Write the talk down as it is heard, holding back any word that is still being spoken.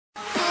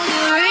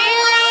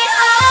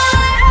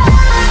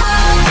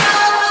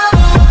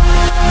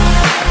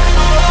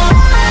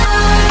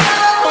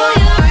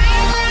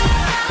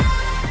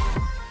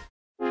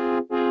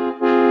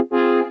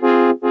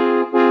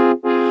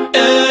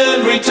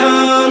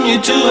time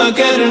you two are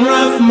getting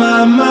rough,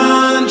 my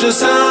mind just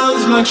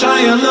sounds like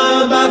Shia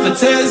LaBeouf. It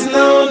says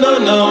no, no,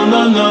 no,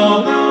 no,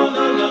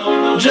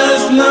 no,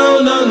 just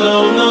no, no,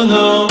 no, no,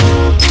 no.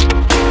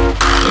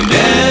 And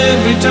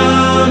every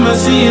time I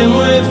see him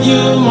with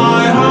you,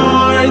 my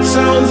heart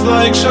sounds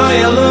like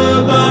Shia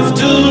LaBeouf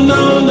too.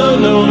 No, no,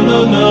 no,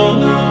 no, no,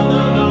 no,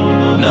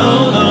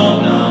 no,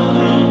 no,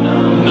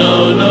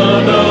 no,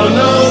 no, no,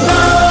 no.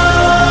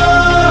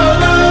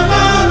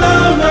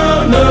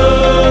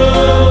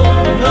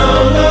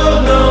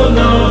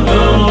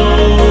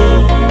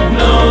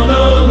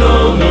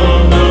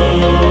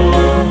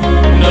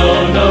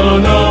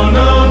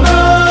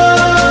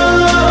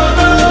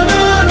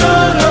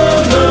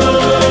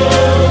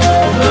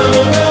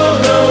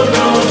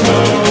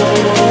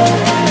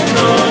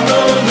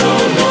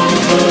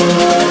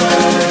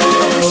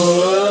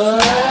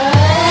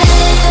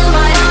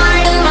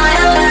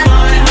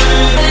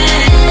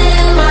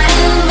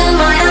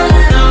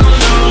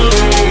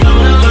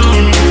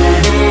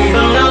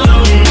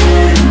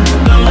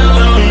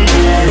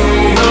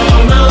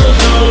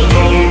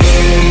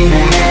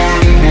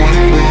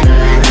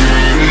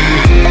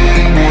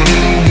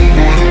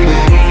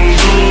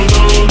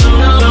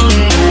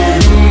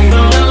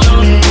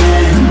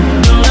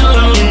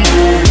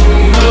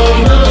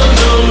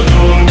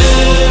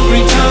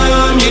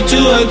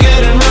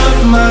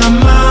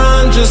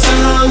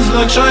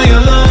 Shia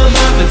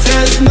LaBeouf, it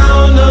says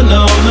no, no,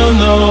 no, no,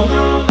 no,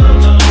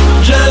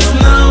 just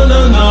no,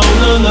 no, no,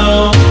 no,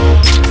 no.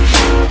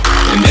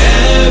 And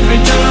every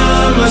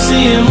time I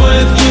see him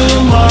with you,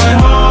 my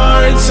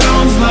heart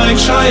sounds like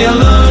Shia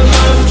LaBeouf.